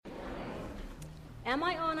Am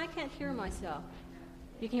I on? I can't hear myself.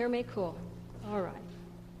 You can hear me? Cool. All right.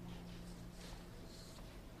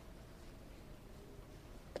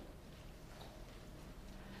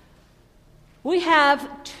 We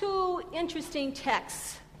have two interesting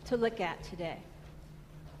texts to look at today.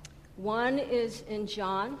 One is in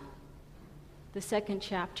John, the 2nd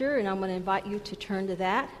chapter, and I'm going to invite you to turn to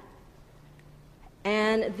that.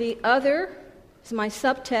 And the other is my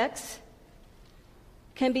subtext,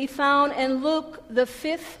 can be found in Luke, the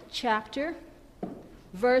 5th chapter,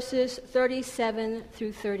 verses 37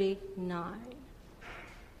 through 39.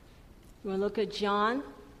 We're going to look at John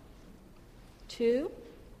 2.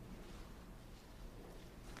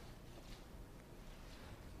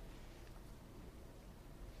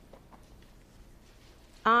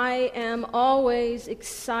 I am always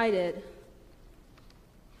excited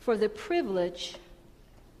for the privilege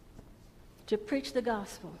to preach the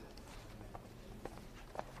gospel.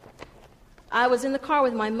 I was in the car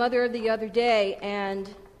with my mother the other day,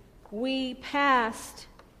 and we passed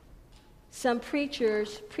some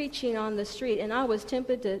preachers preaching on the street, and I was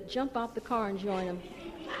tempted to jump out the car and join them.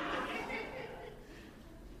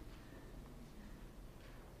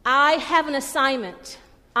 I have an assignment.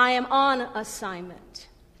 I am on assignment.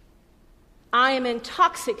 I am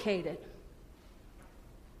intoxicated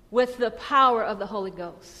with the power of the Holy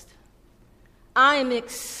Ghost. I am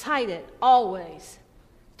excited always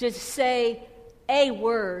to say a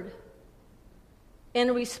word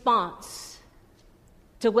in response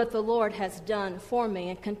to what the Lord has done for me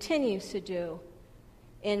and continues to do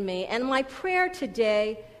in me. And my prayer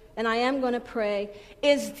today, and I am going to pray,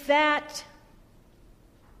 is that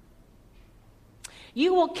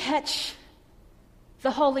you will catch the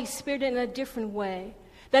Holy Spirit in a different way,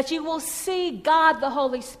 that you will see God, the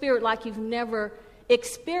Holy Spirit, like you've never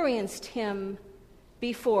experienced Him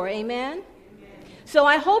before. Amen? So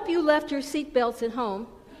I hope you left your seatbelts at home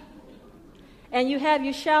and you have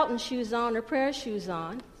your shouting shoes on or prayer shoes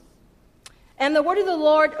on. And the word of the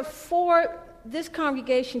Lord for this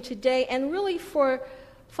congregation today, and really for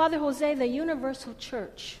Father Jose, the Universal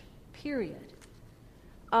Church, period,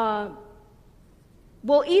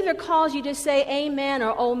 will either cause you to say amen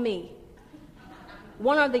or oh me,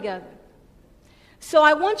 one or the other. So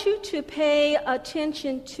I want you to pay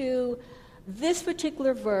attention to this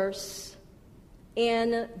particular verse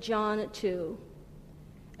in John 2.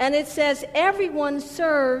 And it says, everyone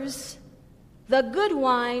serves the good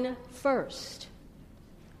wine first,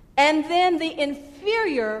 and then the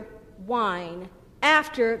inferior wine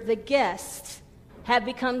after the guests have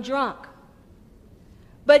become drunk.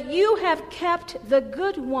 But you have kept the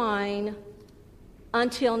good wine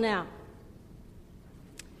until now.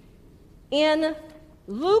 In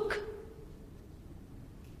Luke,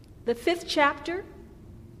 the 5th chapter,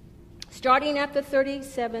 starting at the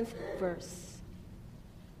 37th verse,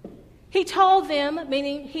 he told them,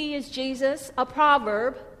 meaning he is Jesus, a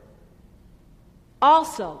proverb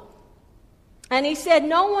also. And he said,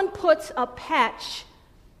 no one puts a patch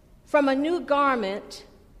from a new garment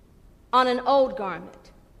on an old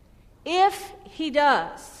garment. If he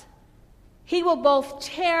does, he will both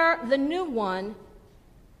tear the new one,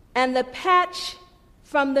 and the patch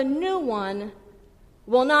from the new one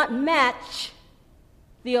will not match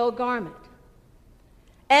the old garment.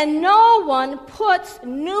 And no one puts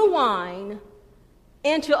new wine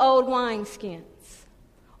into old wineskins,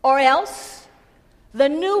 or else the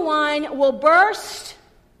new wine will burst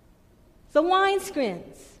the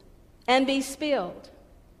wineskins and be spilled,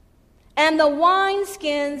 and the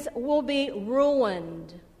wineskins will be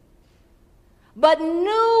ruined. But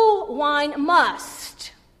new wine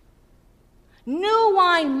must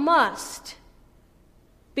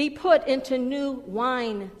be put into new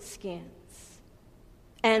wineskins,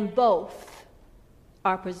 and both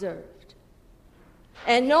are preserved.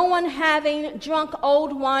 And no one having drunk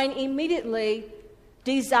old wine immediately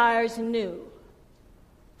desires new,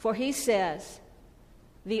 for he says,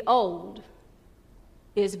 the old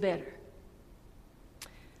is better.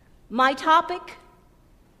 My topic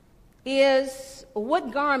is,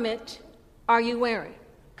 what garment are you wearing?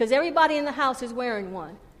 Because everybody in the house is wearing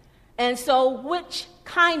one. And so which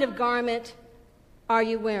kind of garment are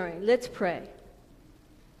you wearing? Let's pray.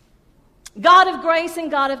 God of grace and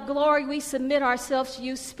God of glory, we submit ourselves to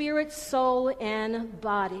you, spirit, soul, and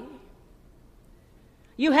body.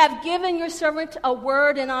 You have given your servant a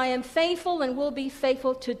word, and I am faithful and will be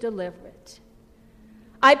faithful to deliver it.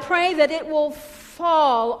 I pray that it will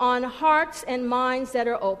fall on hearts and minds that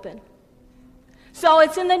are open. So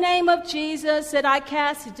it's in the name of Jesus that I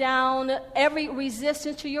cast down every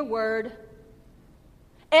resistance to your word,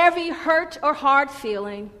 every hurt or hard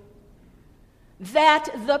feeling. that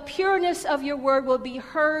the pureness of your word will be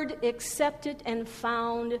heard, accepted, and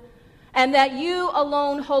found, and that you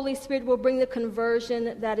alone, Holy Spirit, will bring the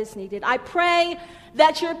conversion that is needed. I pray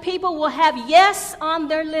that your people will have yes on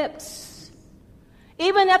their lips.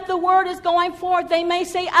 Even if the word is going forth, they may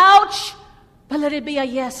say, ouch, but let it be a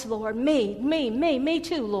yes, Lord. Me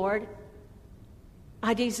too, Lord.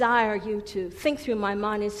 I desire you to think through my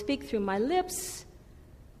mind and speak through my lips.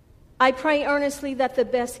 I pray earnestly that the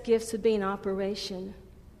best gifts would be in operation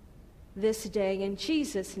this day. In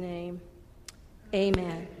Jesus' name,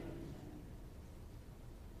 amen.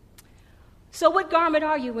 So what garment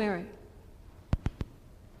are you wearing?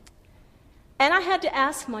 And I had to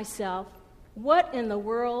ask myself, what in the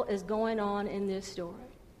world is going on in this story?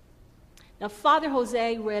 Now, Father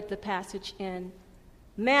Jose read the passage in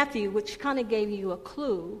Matthew, which kind of gave you a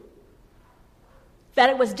clue that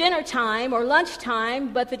it was dinner time or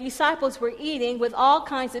lunchtime, but the disciples were eating with all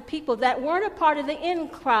kinds of people that weren't a part of the in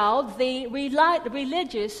crowd, the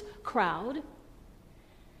religious crowd.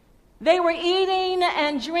 They were eating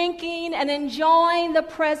and drinking and enjoying the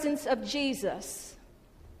presence of Jesus.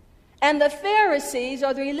 And the Pharisees,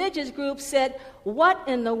 or the religious group, said, what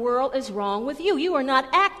in the world is wrong with you? You are not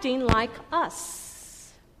acting like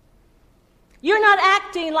us. You're not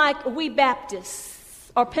acting like we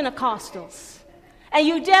Baptists or Pentecostals. And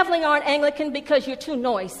you definitely aren't Anglican because you're too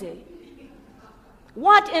noisy.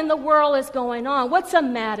 What in the world is going on? What's the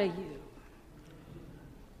matter, you?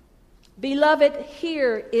 Beloved,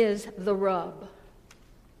 here is the rub.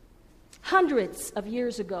 Hundreds of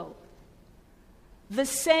years ago, the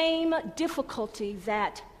same difficulty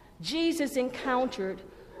that Jesus encountered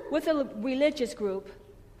with a religious group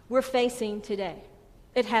we're facing today.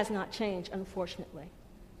 It has not changed, unfortunately.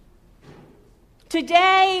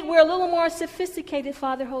 Today, we're a little more sophisticated,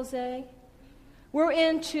 Father Jose. We're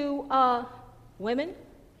into women.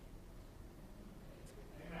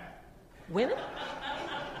 Women?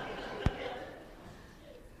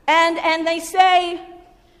 And they say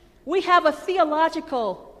we have a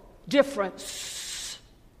theological difference.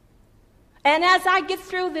 And as I get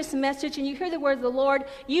through this message and you hear the word of the Lord,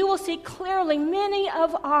 you will see clearly many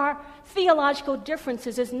of our theological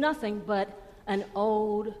differences is nothing but an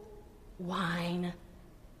old wine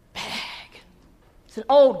bag. It's an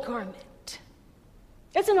old garment.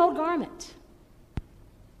 It's an old garment.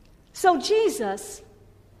 So Jesus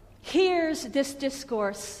hears this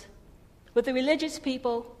discourse with the religious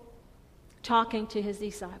people talking to his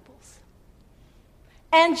disciples.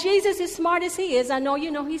 And Jesus, as smart as he is, I know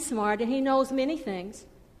you know he's smart and he knows many things.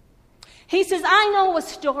 He says, I know a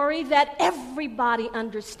story that everybody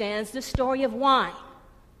understands, the story of wine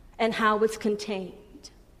and how it's contained.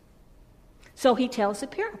 So he tells a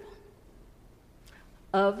parable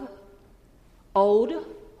of old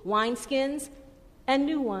wineskins and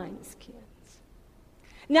new wineskins.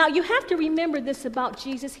 Now, you have to remember this about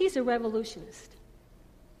Jesus. He's a revolutionist.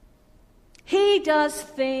 He does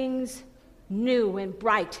things new and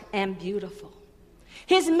bright and beautiful.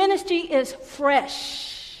 His ministry is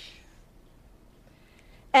fresh.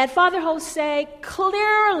 And Father Jose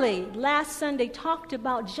clearly last Sunday talked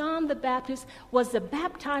about John the Baptist was the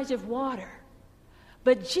baptizer of water.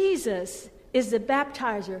 But Jesus is the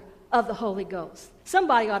baptizer of the Holy Ghost.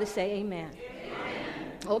 Somebody ought to say amen.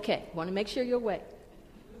 Amen. Okay, want to make sure you're awake.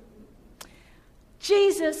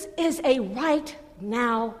 Jesus is a right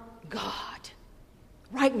now God.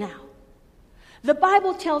 Right now. The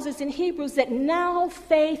Bible tells us in Hebrews that now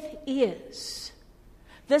faith is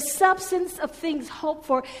the substance of things hoped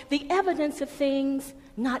for, the evidence of things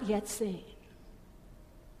not yet seen.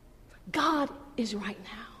 God is right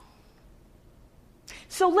now.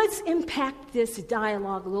 So let's impact this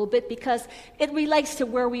dialogue a little bit because it relates to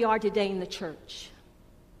where we are today in the church.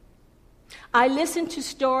 I listen to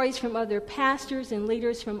stories from other pastors and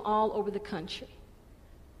leaders from all over the country.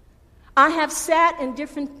 I have sat in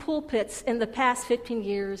different pulpits in the past 15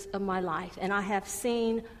 years of my life, and I have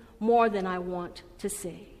seen more than I want to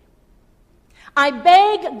see. I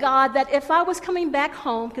beg God that if I was coming back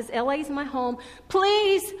home, because LA is my home,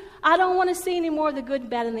 please, I don't want to see any more of the good,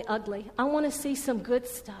 bad, and the ugly. I want to see some good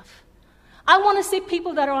stuff. I want to see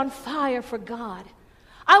people that are on fire for God.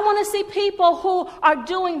 I want to see people who are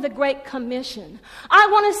doing the Great Commission. I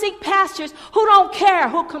want to see pastors who don't care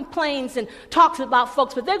who complains and talks about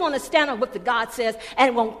folks, but they're going to stand on what the God says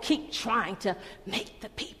and won't keep trying to make the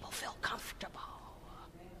people feel comfortable.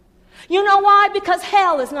 You know why? Because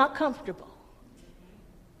hell is not comfortable.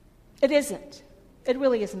 It isn't. It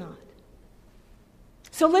really is not.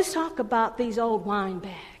 So let's talk about these old wine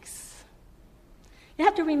bags. You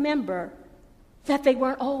have to remember that they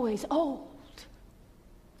weren't always old.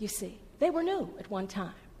 You see, they were new at one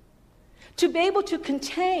time. to be able to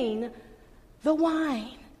contain the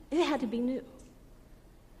wine. It had to be new.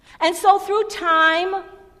 And so through time,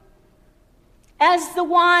 as the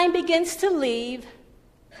wine begins to leave,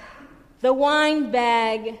 the wine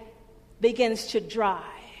bag begins to dry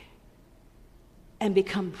and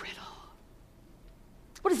become brittle.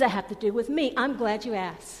 What does that have to do with me? I'm glad you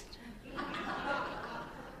asked.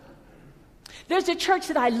 There's a church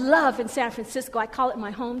that I love in San Francisco. I call it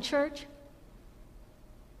my home church.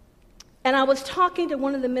 And I was talking to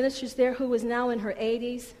one of the ministers there who is now in her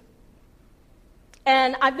 80s.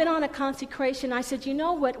 And I've been on a consecration. I said, you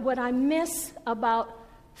know what I miss about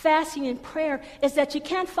fasting and prayer is that you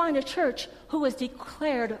can't find a church who has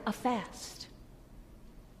declared a fast.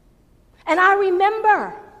 And I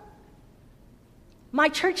remember my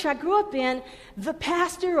church I grew up in, the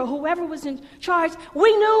pastor or whoever was in charge,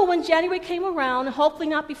 we knew when January came around, hopefully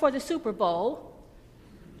not before the Super Bowl,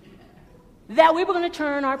 that we were going to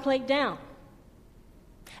turn our plate down.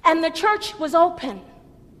 And the church was open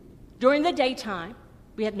during the daytime.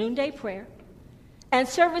 We had noonday prayer and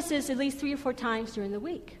services at least 3 or 4 times during the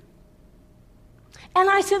week. And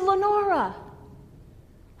I said, Lenora,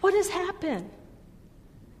 what has happened?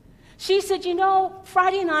 She said, you know,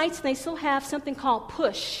 Friday nights, they still have something called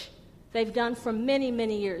Push. They've done for many,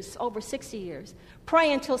 many years, over 60 years.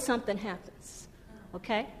 Pray until something happens,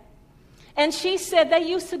 okay? And she said they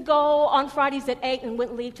used to go on Fridays at 8 and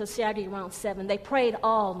wouldn't leave till Saturday around 7. They prayed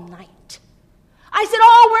all night. I said,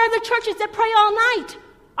 oh, where are the churches that pray all night?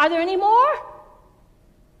 Are there any more?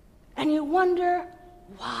 And you wonder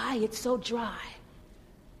why it's so dry.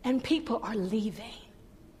 And people are leaving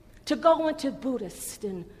to go into Buddhist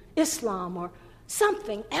and Islam or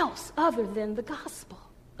something else other than the gospel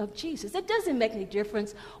of Jesus. It doesn't make any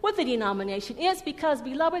difference what the denomination is because,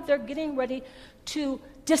 beloved, they're getting ready to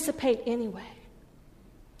dissipate anyway.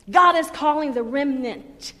 God is calling the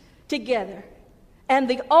remnant together, and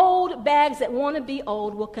the old bags that want to be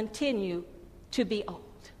old will continue to be old.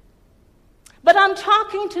 But I'm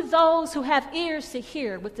talking to those who have ears to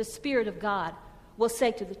hear what the Spirit of God will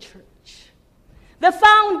say to the church. The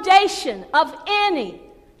foundation of any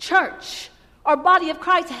church or body of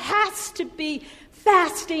Christ has to be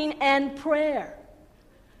fasting and prayer.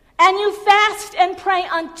 And you fast and pray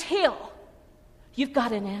until you've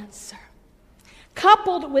got an answer.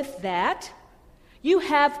 Coupled with that, you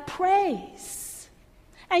have praise.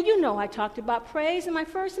 And you know I talked about praise in my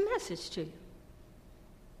first message to you.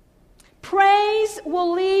 Praise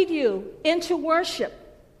will lead you into worship.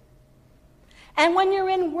 And when you're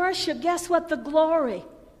in worship, guess what? The glory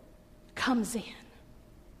comes in.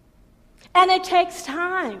 And it takes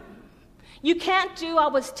time. You can't do, I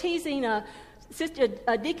was teasing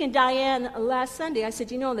Deacon Diane last Sunday. I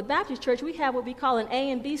said, you know, in the Baptist church, we have what we call an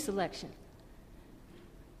A and B selection.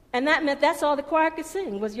 And that meant that's all the choir could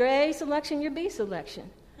sing, was your A selection, your B selection.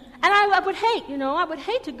 And I would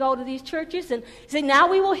hate to go to these churches and say, now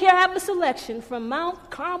we will have a selection from Mount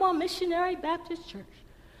Carmel Missionary Baptist Church.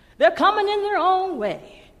 They're coming in their own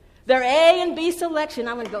way. Their A and B selection.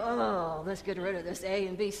 I'm going to go, oh, let's get rid of this A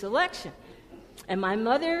and B selection. And my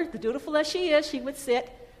mother, the dutiful as she is, she would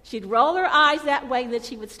sit, she'd roll her eyes that way, and then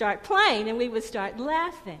she would start playing, and we would start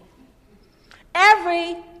laughing.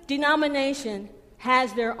 Every denomination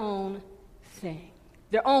has their own thing,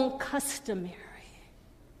 their own customary,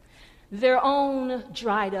 their own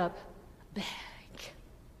dried up bag.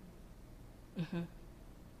 Mm-hmm.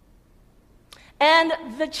 And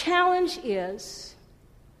the challenge is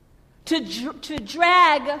to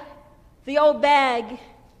drag the old bag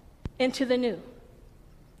into the new.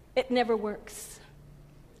 It never works.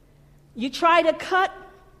 You try to cut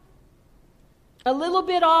a little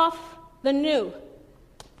bit off the new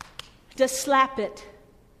to slap it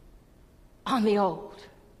on the old,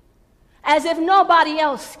 as if nobody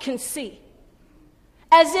else can see,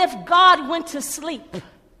 as if God went to sleep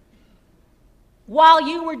while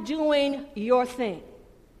you were doing your thing,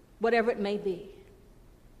 whatever it may be.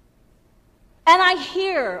 And I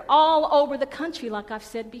hear all over the country, like I've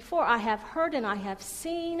said before, I have heard and I have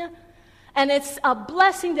seen, and it's a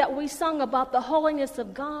blessing that we sung about the holiness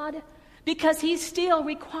of God, because he's still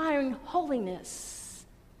requiring holiness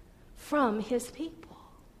from his people.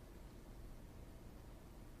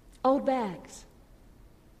 Old bags,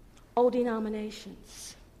 old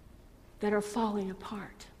denominations that are falling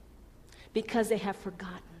apart because they have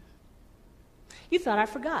forgotten. You thought I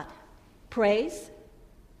forgot. Praise,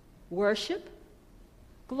 worship,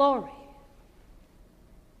 glory.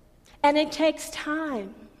 And it takes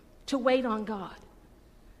time to wait on God.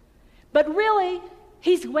 But really,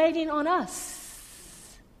 he's waiting on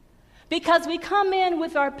us Because we come in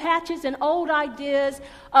with our patches and old ideas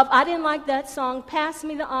of, I didn't like that song, pass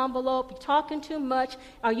me the envelope, you're talking too much,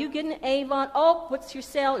 are you getting Avon? Oh, what's your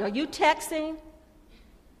sale? Are you texting?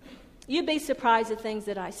 You'd be surprised at things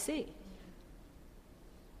that I see.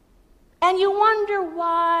 And you wonder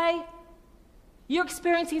why you're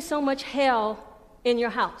experiencing so much hell in your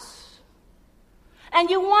house. And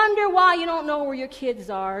you wonder why you don't know where your kids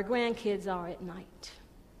are or grandkids are at night.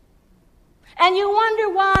 And you wonder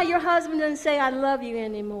why your husband doesn't say, I love you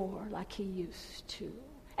anymore like he used to.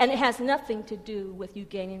 And it has nothing to do with you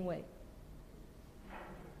gaining weight.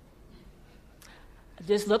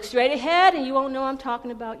 Just look straight ahead and you won't know I'm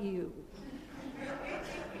talking about you.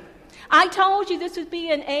 I told you this would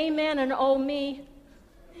be an amen and oh me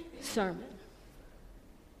sermon.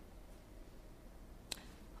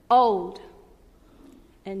 Old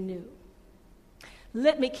and new.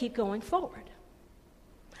 Let me keep going forward.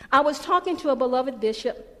 I was talking to a beloved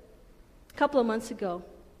bishop a couple of months ago,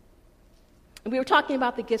 and we were talking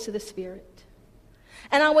about the gifts of the Spirit.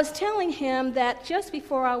 And I was telling him that just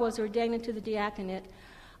before I was ordained into the diaconate,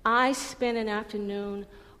 I spent an afternoon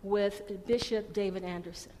with Bishop David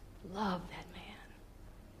Anderson. Love that man.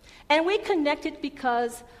 And we connected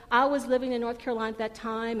because I was living in North Carolina at that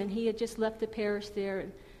time, and he had just left the parish there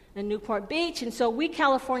in Newport Beach, and so we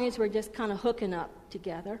Californians were just kind of hooking up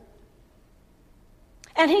together.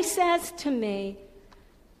 And he says to me,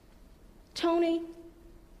 Tony,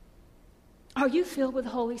 are you filled with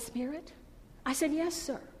the Holy Spirit? I said, yes,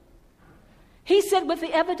 sir. He said, with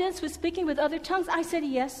the evidence with speaking with other tongues? I said,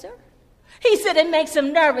 yes, sir. He said, it makes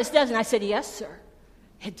him nervous, doesn't it? I said, yes, sir.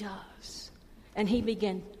 It does. And he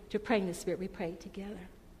began to pray in the Spirit. We prayed together.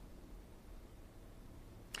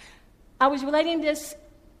 I was relating this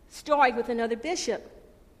story with another bishop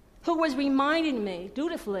who was reminding me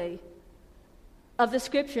dutifully of the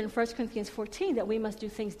scripture in 1 Corinthians 14 that we must do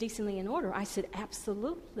things decently in order. I said,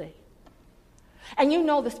 absolutely. And you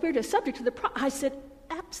know the Spirit is subject to the I said,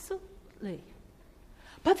 absolutely.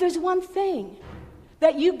 But there's one thing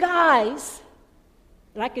that you guys,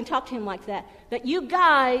 and I can talk to him like that you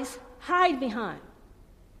guys hide behind.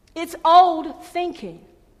 It's old thinking,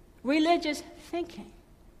 religious thinking.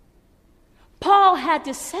 Paul had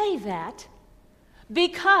to say that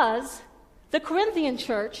because the Corinthian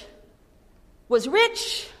church was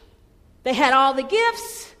rich, they had all the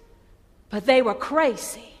gifts, but they were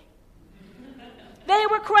crazy. They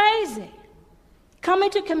were crazy.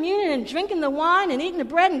 Coming to communion and drinking the wine and eating the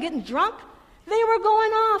bread and getting drunk, they were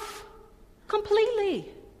going off completely.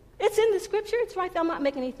 It's in the scripture. It's right there. I'm not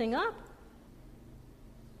making anything up.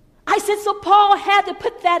 I said, so Paul had to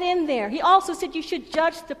put that in there. He also said you should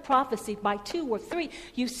judge the prophecy by 2 or 3.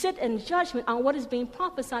 You sit in judgment on what is being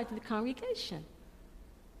prophesied to the congregation.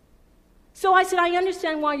 So I said, I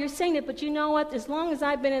understand why you're saying it, but you know what? As long as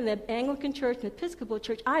I've been in the Anglican church and the Episcopal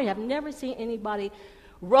church, I have never seen anybody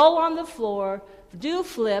roll on the floor, do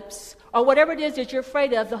flips, or whatever it is that you're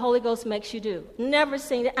afraid of, the Holy Ghost makes you do. Never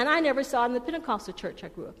seen it, and I never saw it in the Pentecostal church I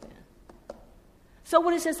grew up in. So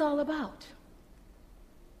what is this all about?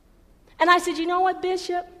 And I said, you know what,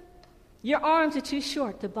 Bishop? Your arms are too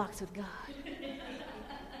short to box with God.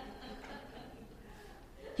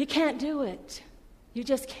 You can't do it. You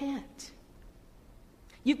just can't.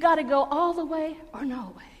 You've got to go all the way or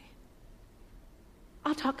no way.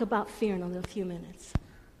 I'll talk about fear in a few minutes.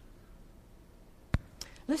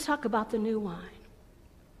 Let's talk about the new wine.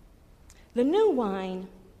 The new wine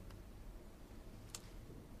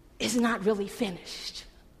is not really finished.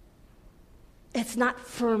 It's not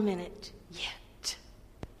fermented yet.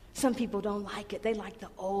 Some people don't like it. They like the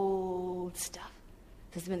old stuff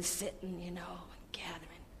that's been sitting, and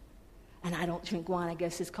gathering. And I don't drink wine. I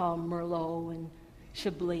guess it's called Merlot and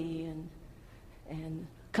Chablis and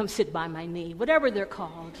Come Sit By My Knee, whatever they're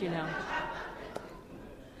called,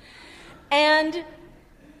 And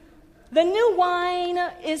the new wine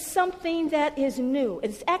is something that is new.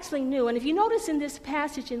 It's actually new. And if you notice in this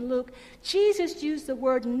passage in Luke, Jesus used the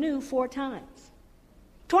word new 4 times.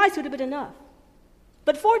 Twice would have been enough.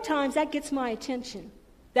 But 4 times, that gets my attention,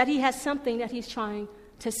 that he has something that he's trying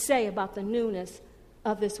to say about the newness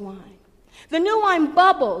of this wine. The new wine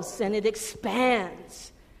bubbles and it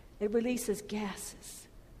expands. It releases gases.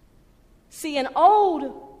 See, an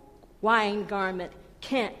old wine garment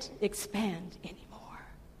can't expand anymore.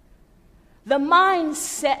 The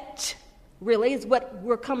mindset, really, is what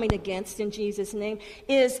we're coming against in Jesus' name,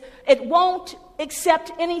 is it won't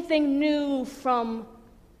accept anything new from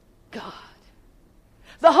God.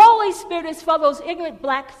 The Holy Spirit is for those ignorant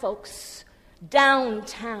black folks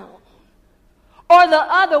downtown, or the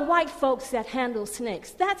other white folks that handle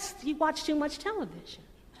snakes. You watch too much television.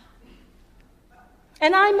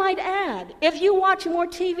 And I might add, if you watch more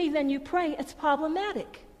TV than you pray, it's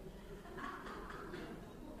problematic.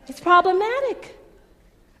 It's problematic.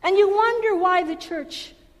 And you wonder why the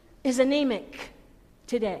church is anemic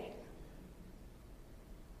today.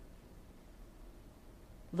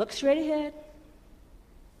 Look straight ahead,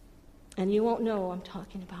 and you won't know I'm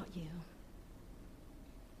talking about you.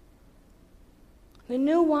 The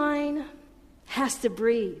new wine has to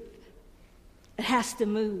breathe. It has to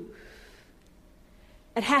move.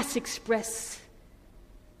 It has to express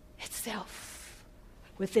itself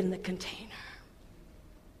within the container.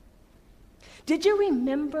 Did you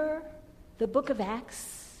remember the book of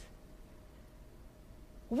Acts?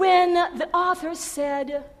 When the author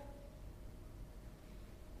said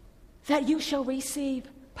that you shall receive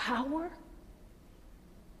power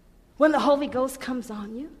when the Holy Ghost comes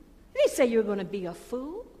on you. He didn't say you're going to be a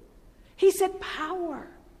fool. He said power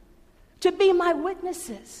to be my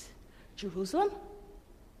witnesses. Jerusalem,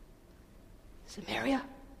 Samaria,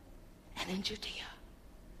 and in Judea,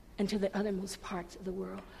 and to the othermost parts of the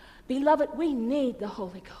world. Beloved, we need the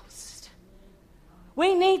Holy Ghost.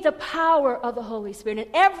 We need the power of the Holy Spirit and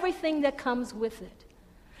everything that comes with it.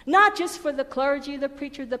 Not just for the clergy, the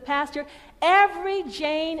preacher, the pastor. Every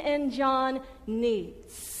Jane and John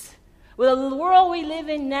needs. With the world we live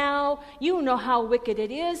in now, you know how wicked it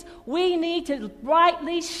is. We need to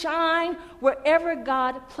brightly shine wherever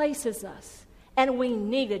God places us. And we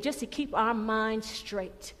need it just to keep our minds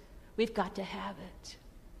straight. We've got to have it.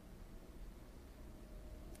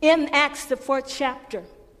 In Acts, the 4th chapter,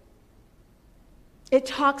 it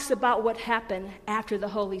talks about what happened after the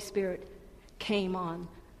Holy Spirit came on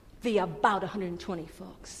the about 120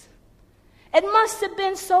 folks. It must have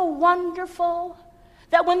been so wonderful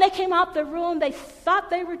that when they came out the room, they thought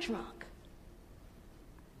they were drunk.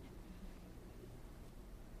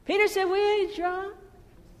 Peter said, we ain't drunk.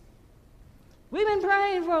 We've been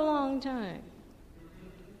praying for a long time.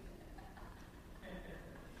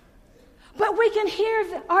 But we can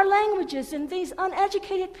hear our languages in these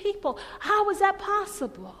uneducated people. How is that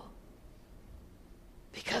possible?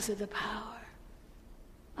 Because of the power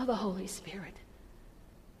of the Holy Spirit.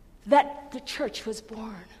 That the church was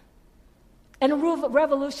born and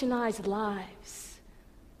revolutionized lives.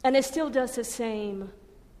 And it still does the same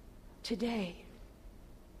today.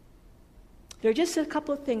 There are just a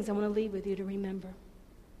couple of things I want to leave with you to remember.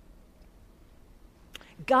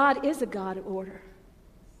 God is a God of order.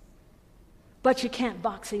 But you can't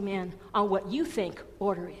box him in on what you think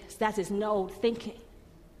order is. That is no thinking.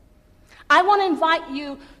 I want to invite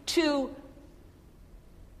you to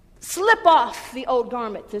slip off the old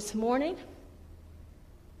garment this morning.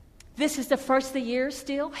 This is the first of the year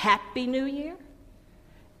still. Happy New Year.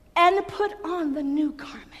 And put on the new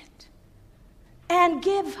garment. And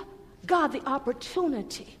give God the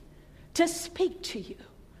opportunity to speak to you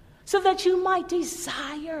so that you might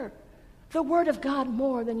desire the Word of God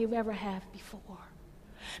more than you've ever have before.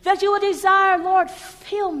 That you would desire, Lord,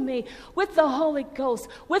 fill me with the Holy Ghost,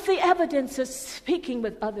 with the evidence of speaking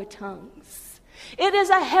with other tongues. It is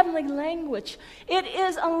a heavenly language. It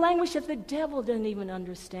is a language that the devil doesn't even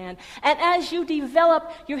understand. And as you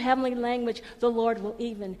develop your heavenly language, the Lord will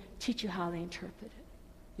even teach you how to interpret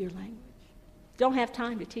it, your language. Don't have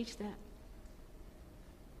time to teach that.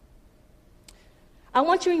 I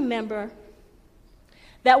want you to remember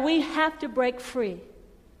that we have to break free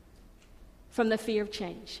from the fear of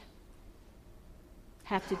change.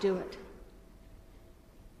 Have to do it.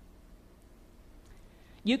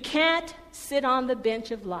 You can't sit on the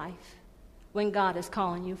bench of life when God is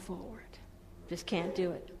calling you forward. Just can't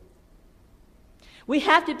do it. We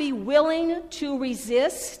have to be willing to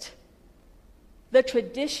resist the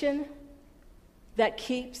tradition that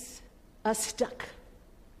keeps us stuck.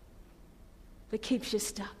 That keeps you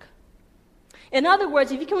stuck. In other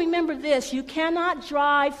words, if you can remember this, you cannot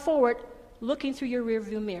drive forward looking through your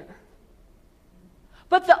rearview mirror.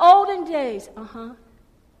 But the olden days,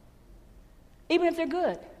 even if they're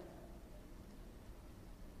good.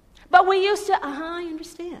 But we used to, I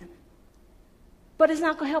understand. But it's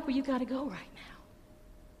not going to help where you got to go right now.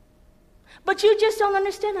 But you just don't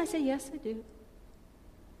understand. I say, yes, I do.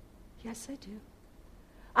 Yes, I do.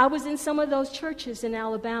 I was in some of those churches in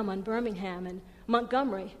Alabama and Birmingham and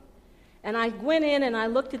Montgomery. And I went in and I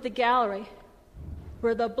looked at the gallery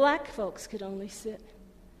where the black folks could only sit.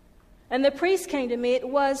 And the priest came to me.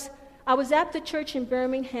 I was at the church in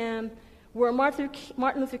Birmingham where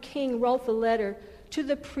Martin Luther King wrote the letter to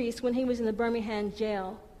the priest when he was in the Birmingham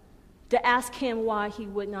jail to ask him why he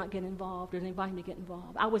would not get involved or invite him to get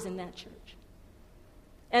involved. I was in that church.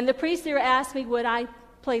 And the priest there asked me would I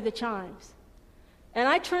play the chimes. And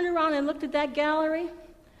I turned around and looked at that gallery.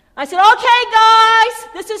 I said, okay, guys,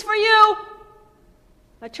 this is for you.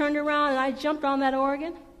 I turned around and I jumped on that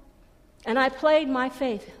organ, and I played My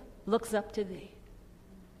Faith Looks Up to Thee.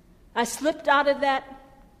 I slipped out of that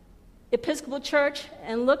Episcopal church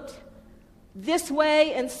and looked this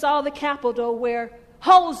way and saw the Capitol where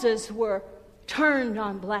hoses were turned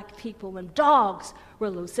on black people and dogs were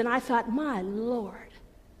loose. And I thought, my Lord,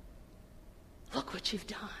 look what you've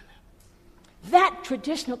done. That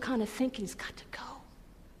traditional kind of thinking's got to go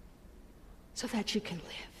so that you can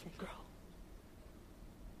live and grow.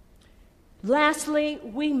 Lastly,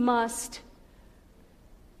 we must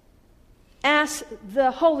ask the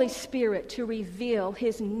Holy Spirit to reveal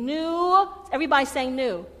His new, everybody saying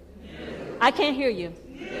new. I can't hear you.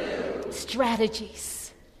 New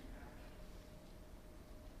strategies.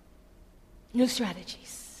 New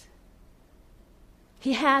strategies.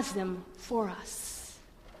 He has them for us.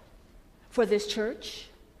 For this church.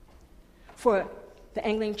 For the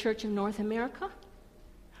Anglican Church of North America.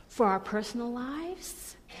 For our personal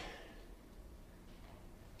lives.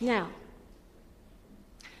 Now,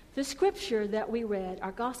 the scripture that we read,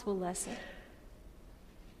 our gospel lesson,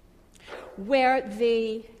 where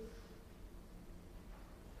the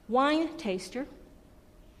wine taster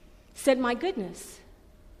said, my goodness,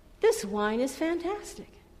 this wine is fantastic.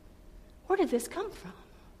 Where did this come from?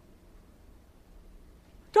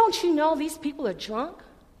 Don't you know these people are drunk?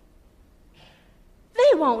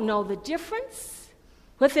 They won't know the difference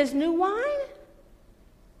with this new wine.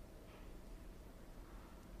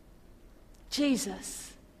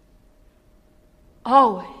 Jesus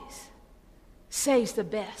always saves the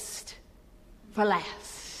best for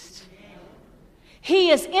last.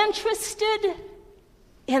 He is interested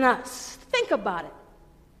in us. Think about it.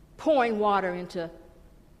 Pouring water into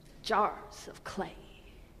jars of clay.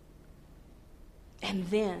 And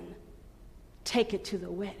then take it to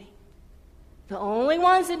the wedding. The only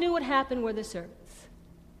ones that knew what happened were the servants.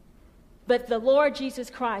 But the Lord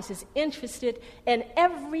Jesus Christ is interested in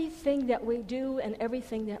everything that we do and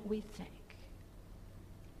everything that we think.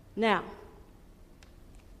 Now,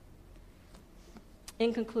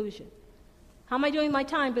 in conclusion, how am I doing my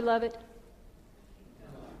time, beloved?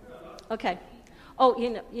 Okay. Oh,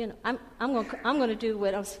 you know, I'm going to do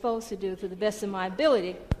what I'm supposed to do to the best of my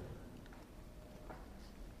ability.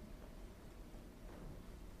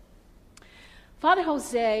 Father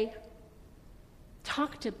Jose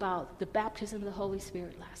talked about the baptism of the Holy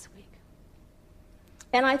Spirit last week.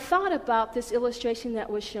 And I thought about this illustration that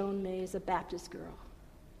was shown me as a Baptist girl.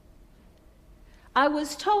 I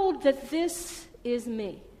was told that this is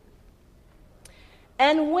me.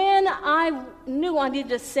 And when I knew I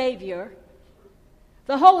needed a Savior,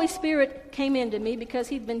 the Holy Spirit came into me because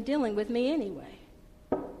He'd been dealing with me anyway.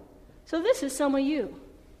 So this is some of you.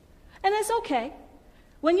 And it's okay.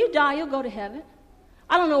 When you die, you'll go to heaven.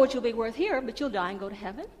 I don't know what you'll be worth here, but you'll die and go to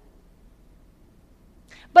heaven.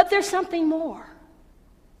 But there's something more.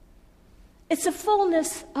 It's the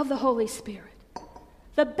fullness of the Holy Spirit.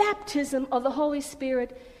 The baptism of the Holy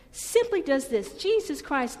Spirit simply does this. Jesus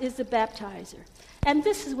Christ is the baptizer. And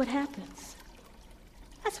this is what happens.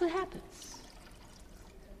 That's what happens.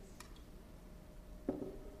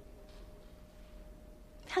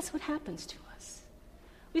 That's what happens to us.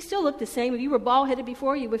 We still look the same. If you were bald-headed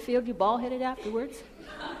before, you would feel you bald-headed afterwards.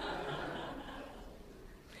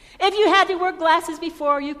 If you had to wear glasses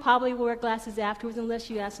before, you probably will wear glasses afterwards unless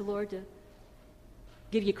you ask the Lord to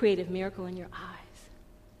give you a creative miracle in your eyes.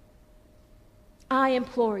 I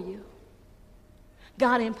implore you.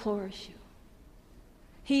 God implores you.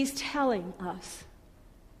 He's telling us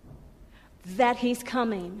that He's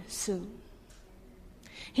coming soon.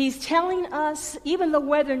 He's telling us, even the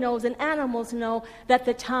weather knows and animals know, that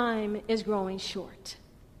the time is growing short.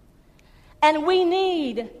 And we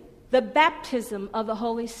need the baptism of the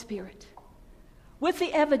Holy Spirit with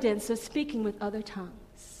the evidence of speaking with other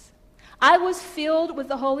tongues. I was filled with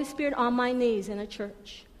the Holy Spirit on my knees in a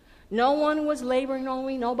church. No one was laboring on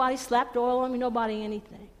me. Nobody slapped oil on me. Nobody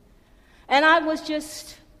anything. And I was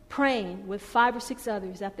just praying with 5 or 6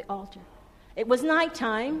 others at the altar. It was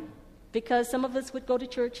nighttime because some of us would go to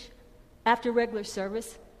church after regular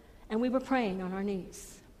service, and we were praying on our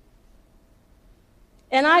knees.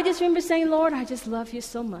 And I just remember saying, Lord, I just love you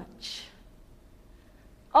so much.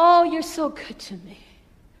 Oh, you're so good to me.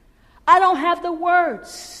 I don't have the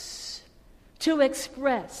words to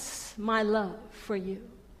express my love for you.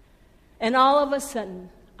 And all of a sudden,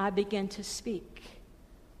 I began to speak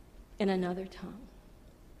in another tongue.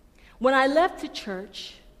 When I left the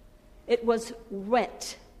church, it was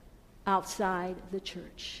wet outside the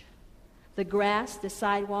church. The grass, the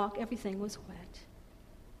sidewalk, everything was wet.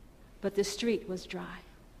 But the street was dry.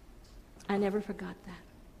 I never forgot that.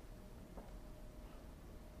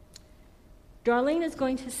 Darlene is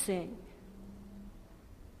going to sing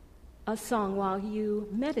a song while you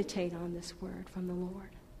meditate on this word from the Lord.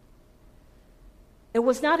 It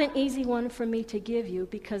was not an easy one for me to give you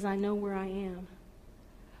because I know where I am.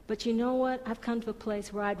 But you know what? I've come to a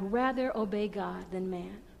place where I'd rather obey God than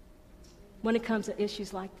man when it comes to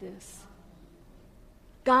issues like this.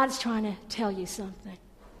 God's trying to tell you something.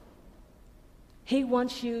 He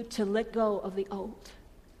wants you to let go of the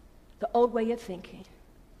old way of thinking.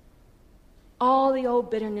 All the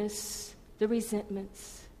old bitterness, the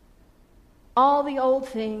resentments, all the old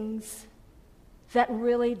things that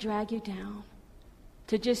really drag you down,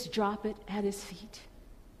 to just drop it at his feet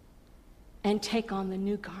and take on the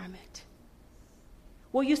new garment.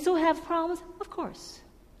 Will you still have problems? Of course.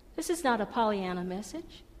 This is not a Pollyanna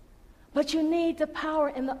message. But you need the power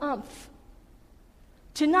and the umph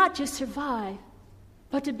to not just survive,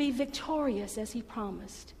 but to be victorious as he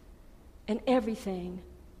promised in everything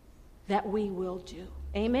that we will do.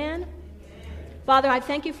 Amen? Amen. Father, I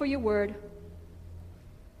thank you for your word.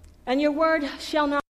 And your word shall not